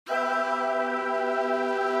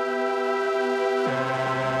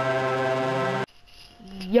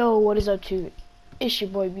Yo, what is up to? It's your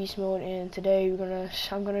boy Beast Mode, and today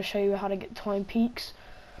I'm gonna show you how to get Twine peaks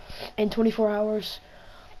in 24 hours.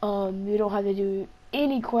 You don't have to do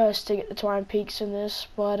any quests to get the Twine peaks in this,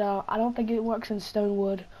 but I don't think it works in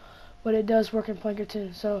Stonewood, but it does work in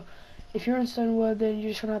Plankerton. So if you're in Stonewood, then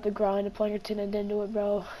you're just gonna have to grind to Plankerton and then do it,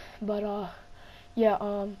 bro. But yeah,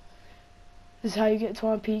 this is how you get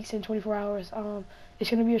Twine peaks in 24 hours. It's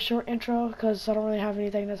gonna be a short intro because I don't really have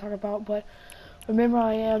anything to talk about, but remember,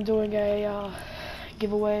 I am doing a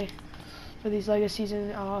giveaway for these LEGO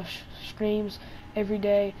season streams every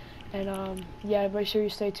day, and yeah, make sure you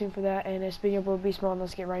stay tuned for that. And it's been your boy Beast Mode.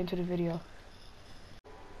 Let's get right into the video.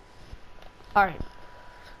 Alright,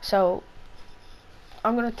 so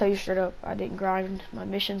I'm gonna tell you straight up, I didn't grind my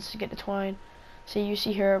missions to get the Twine. So you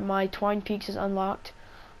see here, my Twine peaks is unlocked,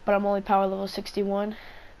 but I'm only power level 61,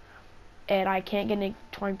 and I can't get any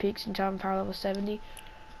Twine peaks until I'm power level 70.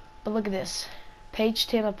 But look at this. Page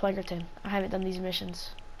 10 of Plankerton. I haven't done these missions.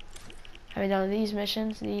 I haven't done these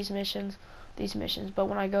missions, these missions, these missions. But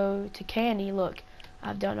when I go to Candy, look,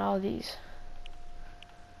 I've done all these.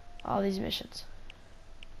 All these missions.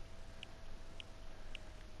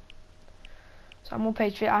 So I'm on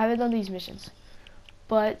page 50. I haven't done these missions.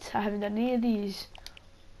 But I haven't done any of these.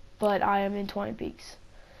 But I am in Twine peaks.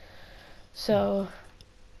 So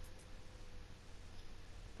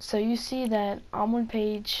you see that I'm on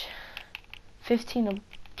page 15 of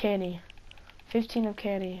Candy,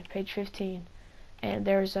 page 15, and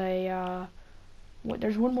there's a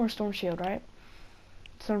there's one more Storm Shield, right?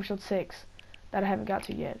 Storm Shield 6 that I haven't got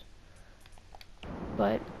to yet.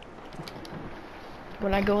 But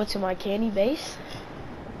when I go into my Candy base,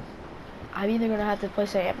 I'm either gonna have to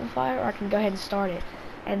place an amplifier or I can go ahead and start it,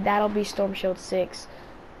 and that'll be Storm Shield 6.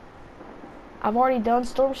 I've already done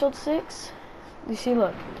Storm Shield 6. You see,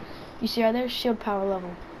 look, you see right there, shield power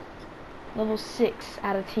level 6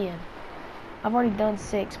 out of 10. I've already done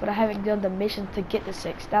 6, but I haven't done the mission to get the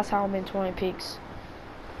 6. That's how I'm in Twine peaks.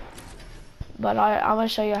 But I'm gonna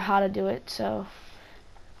show you how to do it, so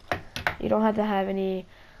you don't have to have any,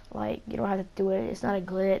 like, you don't have to do it. It's not a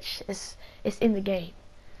glitch. It's in the game,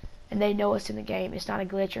 and they know it's in the game. It's not a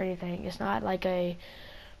glitch or anything. It's not like a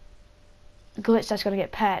glitch that's gonna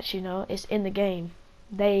get patched. You know, it's in the game.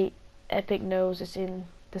 Epic knows it's in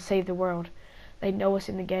to save the world. They know it's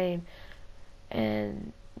in the game.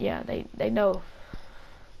 And yeah, they know.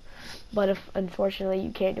 But if unfortunately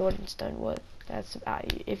you can't do it in Stonewood, that's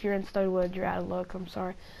if you're in Stonewood, you're out of luck. I'm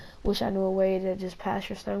sorry. Wish I knew a way to just pass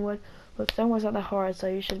your Stonewood, but Stonewood's not that hard, so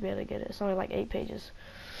you should be able to get it. It's only like 8 pages.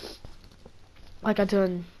 Like I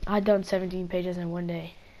done 17 pages in one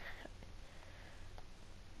day.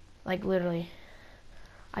 Like literally,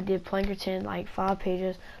 I did Plankerton like 5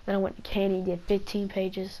 pages. Then I went to Candy, did 15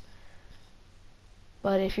 pages.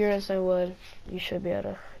 But if you're in Stonewood, you should be able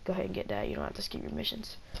to go ahead and get that. You don't have to skip your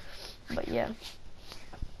missions. But yeah.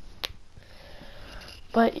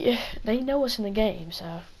 But yeah, they know what's in the game,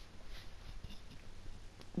 so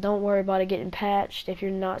don't worry about it getting patched. If you're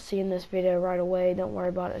not seeing this video right away, don't worry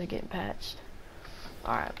about it getting patched.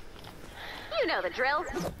 Alright. You know the drill.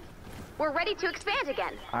 We're ready to expand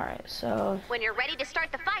again. Alright, so when you're ready to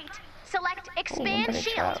start the fight, select Expand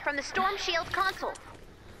Shield from the Storm Shield console.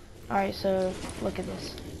 Alright, so look at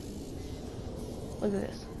this. Look at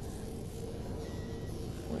this.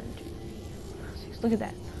 1, 2, 3, 4, 6. Look at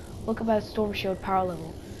that. Look at that Storm Shield power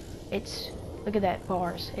level. Look at that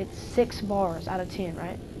bars. It's 6 bars out of 10,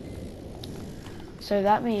 right? So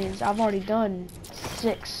that means I've already done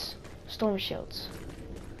 6 Storm Shields.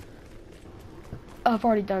 I've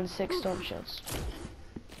already done 6 Storm Shields.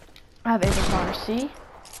 I have Amplifier C,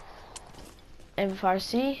 Amplifier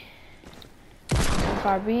C,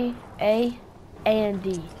 Amplifier B, A, and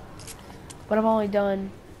D. But I'm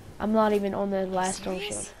not even on the last Storm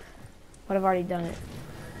Shield. But I've already done it.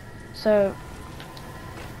 So,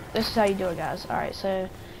 this is how you do it, guys. Alright, so,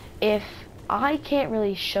 if I can't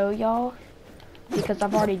really show y'all, because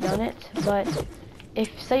I've already done it, but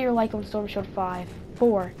if, say you're like on Storm Shield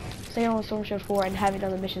 4, say you're on Storm Shield 4 and haven't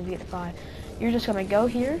done the mission to get to 5, you're just gonna go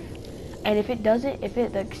here, and if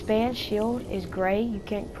the expand shield is gray, you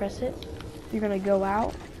can't press it, you're gonna go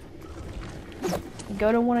out,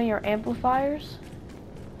 go to one of your amplifiers.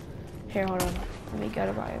 Here, hold on, let me go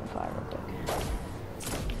to my amplifier real quick.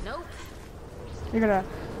 Nope. You're gonna,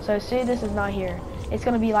 so see, this is not here, it's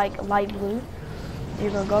gonna be like light blue.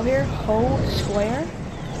 You're gonna go here, hold square,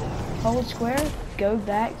 go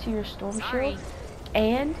back to your Storm Shield,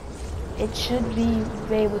 and it should be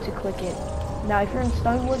able to click it. Now if you're in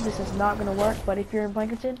Stonewood, this is not gonna work, but if you're in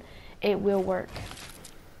Plankerton, it will work.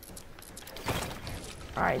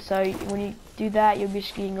 Alright, so when you do that, you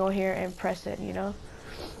can go here and press it, you know.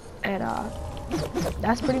 And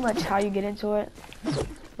that's pretty much how you get into it.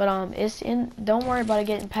 But it's in. Don't worry about it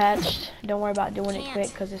getting patched. Don't worry about doing it quick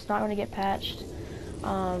because it's not going to get patched.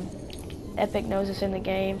 Epic knows it's in the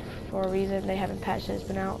game for a reason. They haven't patched it. It's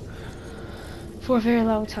been out for a very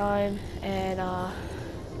long time. And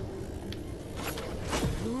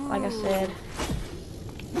like I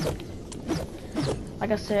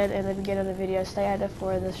said in the beginning of the video, stay active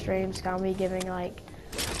for the streams. I'll be giving like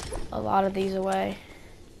a lot of these away.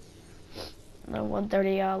 The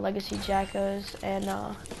 130 Legacy Jackos, and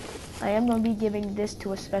I am going to be giving this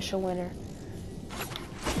to a special winner.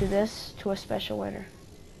 To a special winner.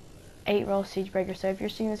 8-roll Siegebreaker. So if you're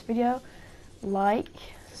seeing this video, like,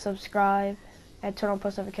 subscribe, and turn on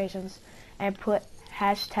post notifications, and put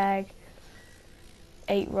hashtag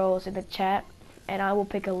 8-rolls in the chat, and I will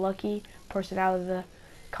pick a lucky person out of the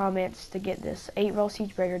comments to get this 8-roll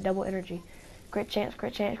Siegebreaker, double energy. Crit chance,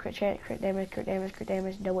 crit chance, crit chance, crit damage, crit damage, crit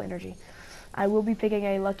damage, double energy. I will be picking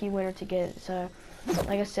a lucky winner to get it. So,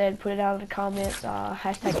 like I said, put it out in the comments,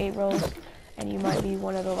 hashtag 8-rolls, and you might be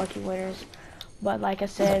one of the lucky winners. But like I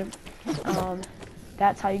said,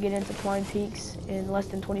 that's how you get into Twine Peaks in less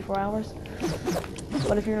than 24 hours.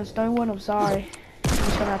 But if you're in Stonewood, I'm sorry. You're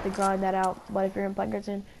just gonna have to grind that out. But if you're in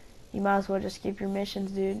Plankerton, you might as well just skip your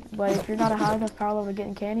missions, dude. But if you're not a high enough power level to get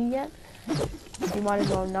in candy yet, you might as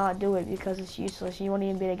well not do it because it's useless. You won't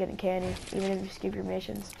even be able to get in candy, even if you skip your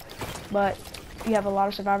missions. But if you have a lot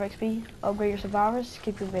of survivor XP, upgrade your survivors,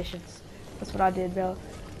 skip your missions. That's what I did, bro.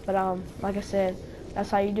 But like I said, that's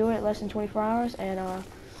how you do it, less than 24 hours. And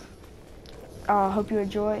I hope you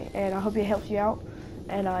enjoy, and I hope it helps you out.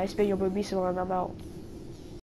 And it's been your boy Beast, and I'm out.